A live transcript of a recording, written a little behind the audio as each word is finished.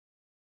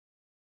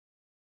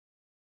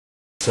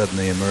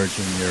suddenly emerge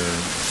in your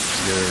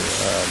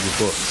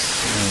books.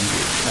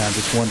 And I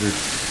just wondered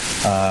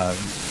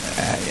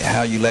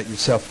how you let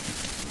yourself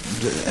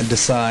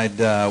decide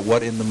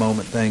what in the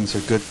moment things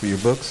are good for your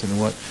books and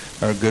what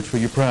are good for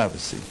your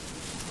privacy.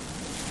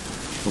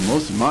 Well,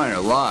 most of mine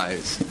are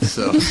lies,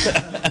 so.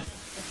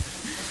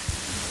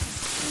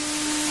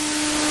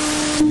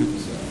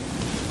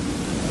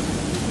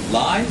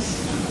 Lies?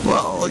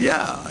 Well,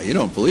 yeah, you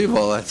don't believe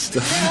all that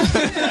stuff.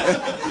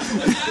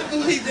 I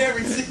believe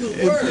every single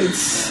word.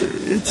 It's.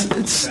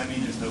 Does that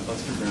mean there's no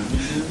Buster Brown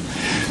Museum?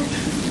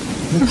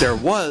 There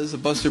was a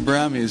Buster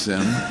Brown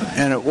Museum,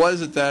 and it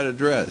was at that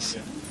address.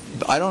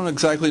 I don't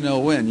exactly know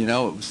when. You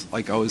know, it was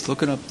like I was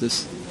looking up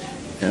this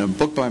in a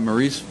book by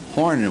Maurice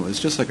Horn, and it was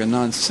just like a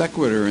non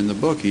sequitur in the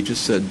book. He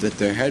just said that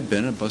there had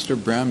been a Buster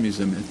Brown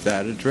Museum at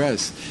that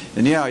address.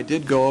 And yeah, I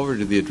did go over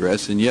to the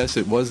address, and yes,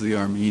 it was the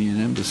Armenian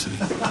embassy.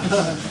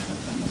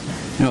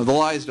 You know, the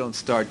lies don't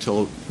start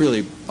till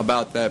really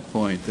about that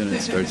point. Then it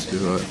starts to,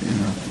 you know.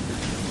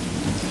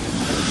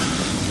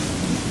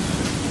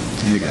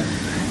 You got it.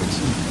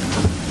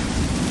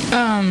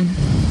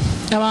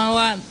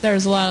 Well,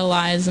 there's a lot of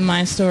lies in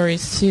my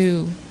stories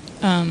too.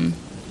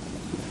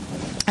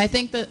 I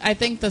think the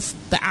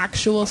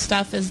actual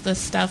stuff is the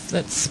stuff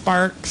that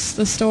sparks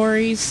the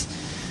stories,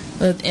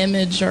 the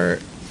image or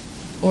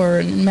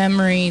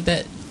memory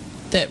that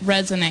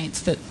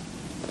resonates,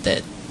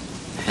 that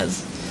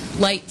has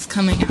lights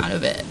coming out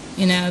of it,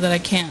 you know, that I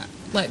can't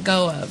let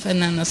go of,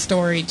 and then the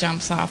story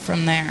jumps off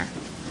from there.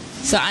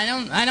 So I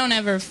don't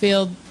ever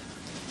feel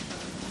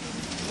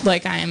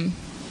like I'm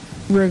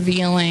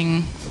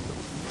revealing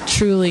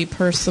truly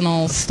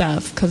personal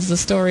stuff, because the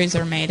stories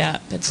are made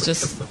up. It's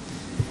just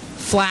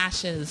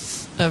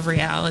flashes of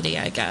reality,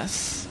 I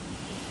guess.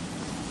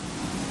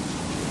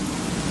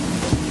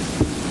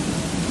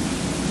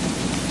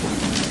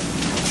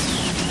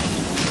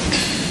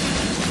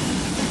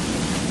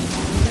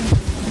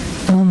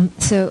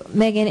 So,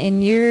 Megan,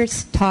 in your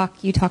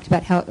talk, you talked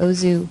about how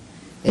Ozu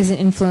is an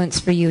influence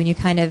for you, and you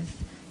kind of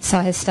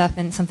saw his stuff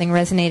and something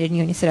resonated in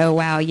you, and you said, oh,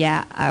 wow,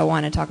 yeah, I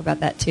want to talk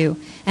about that too.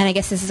 And I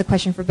guess this is a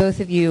question for both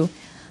of you.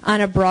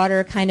 On a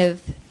broader kind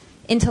of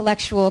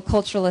intellectual,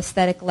 cultural,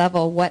 aesthetic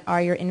level, what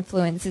are your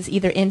influences,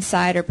 either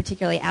inside or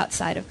particularly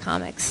outside of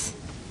comics?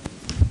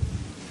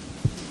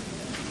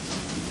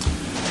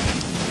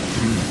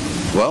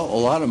 Well, a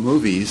lot of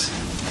movies.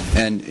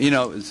 And, you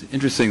know, it's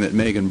interesting that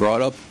Megan brought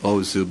up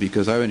Ozu,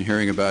 because I've been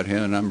hearing about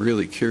him, and I'm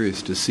really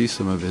curious to see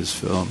some of his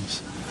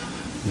films.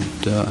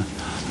 And,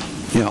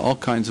 yeah, all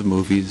kinds of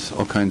movies,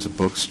 all kinds of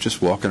books,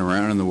 just walking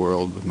around in the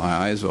world with my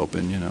eyes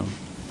open, you know.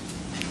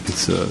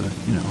 It's,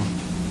 you know,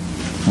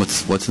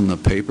 what's in the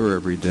paper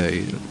every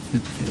day.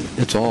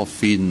 It's all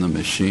feeding the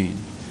machine.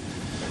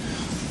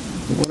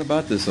 What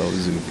about this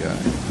Ozu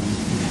guy?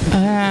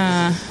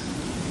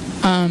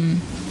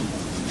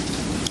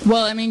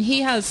 Well, I mean,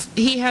 he has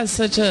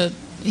such a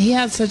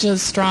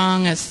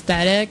strong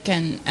aesthetic,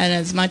 and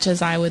as much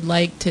as I would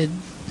like to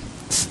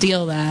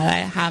steal that,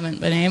 I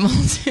haven't been able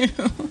to.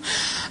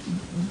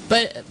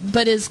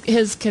 but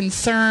his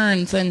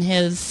concerns and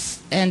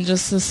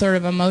just the sort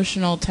of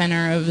emotional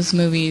tenor of his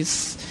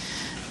movies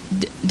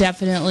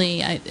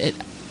definitely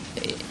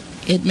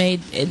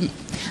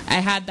I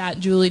had that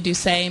Julie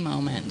Doucet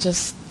moment.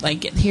 Just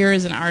like, here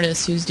is an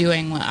artist who's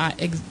doing what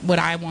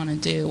I want to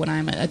do, what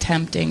I'm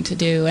attempting to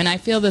do. And I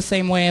feel the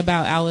same way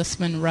about Alice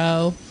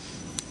Munro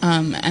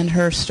and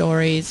her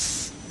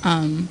stories.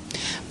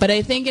 But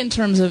I think in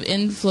terms of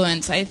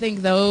influence, I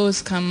think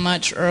those come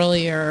much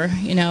earlier,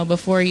 you know,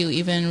 before you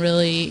even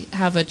really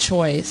have a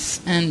choice.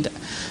 And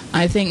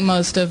I think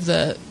most of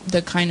the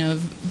kind of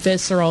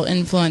visceral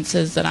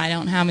influences that I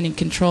don't have any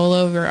control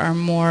over are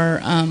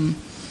more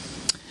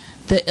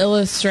the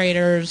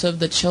illustrators of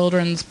the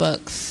children's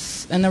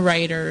books and the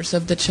writers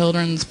of the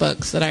children's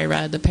books that I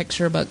read, the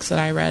picture books that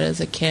I read as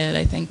a kid.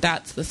 I think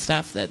that's the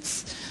stuff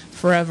that's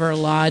forever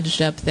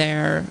lodged up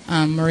there.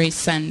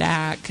 Maurice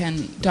Sendak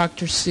and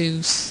Dr.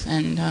 Seuss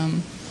and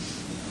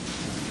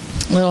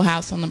Little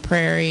House on the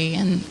Prairie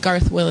and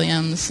Garth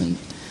Williams and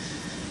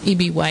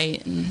E.B.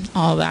 White and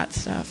all that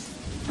stuff.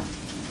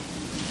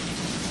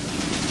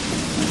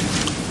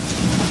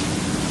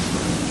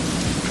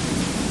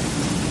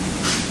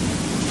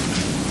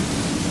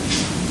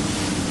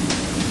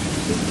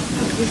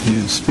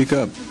 Yeah, speak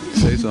up.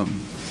 Say something.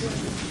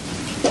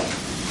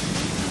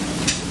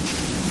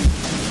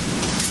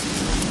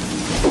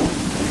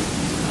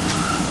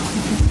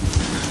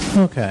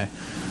 Okay.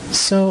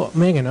 So,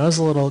 Megan, I was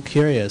a little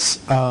curious.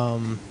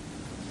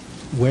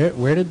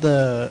 Where did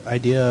the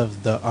idea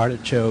of the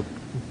artichoke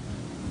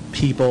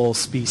people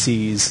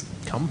species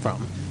come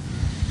from?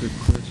 Good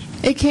question.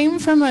 It came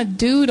from a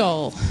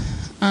doodle.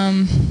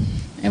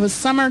 It was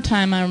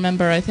summertime, I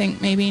remember, I think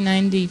maybe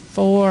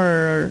 94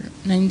 or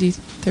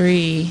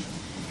 93,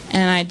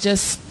 and I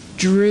just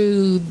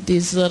drew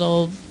these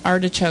little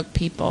artichoke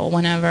people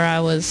whenever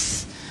I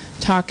was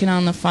talking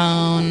on the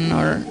phone,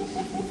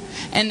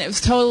 and it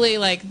was totally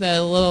like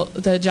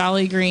the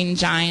Jolly Green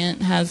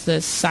Giant has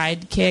this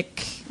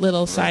sidekick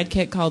little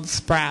sidekick called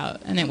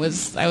Sprout, and I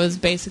was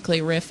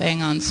basically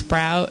riffing on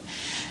Sprout,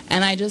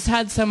 and I just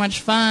had so much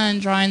fun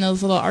drawing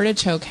those little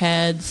artichoke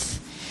heads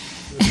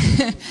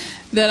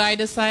that I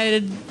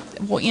decided,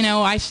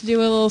 well, I should do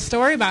a little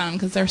story about them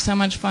because they're so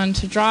much fun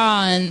to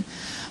draw. And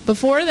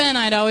before then,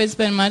 I'd always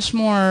been much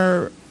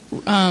more,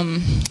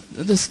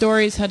 the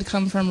stories had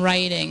come from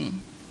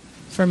writing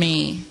for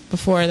me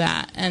before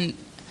that. And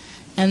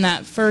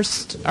that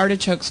first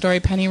artichoke story,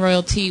 Penny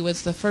Royal Tea,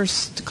 was the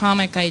first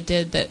comic I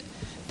did that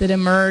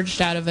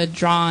emerged out of a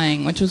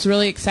drawing, which was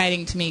really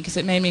exciting to me because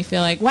it made me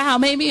feel like, wow,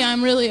 maybe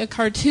I'm really a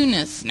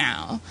cartoonist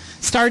now,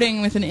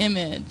 starting with an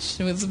image.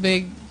 It was a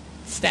big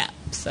step,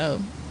 so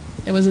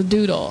it was a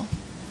doodle.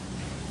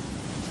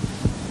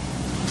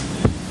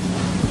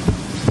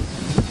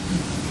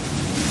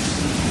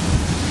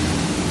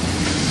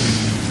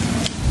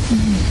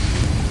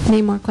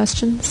 Any more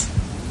questions?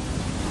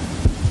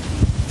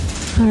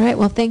 All right.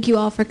 Well, thank you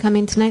all for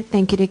coming tonight.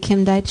 Thank you to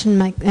Kim Deitch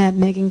and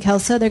Megan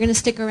Kelso. They're going to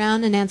stick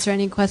around and answer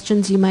any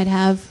questions you might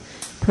have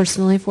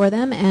personally for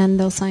them, and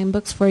they'll sign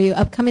books for you.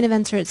 Upcoming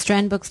events are at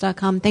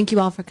strandbooks.com. Thank you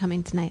all for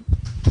coming tonight.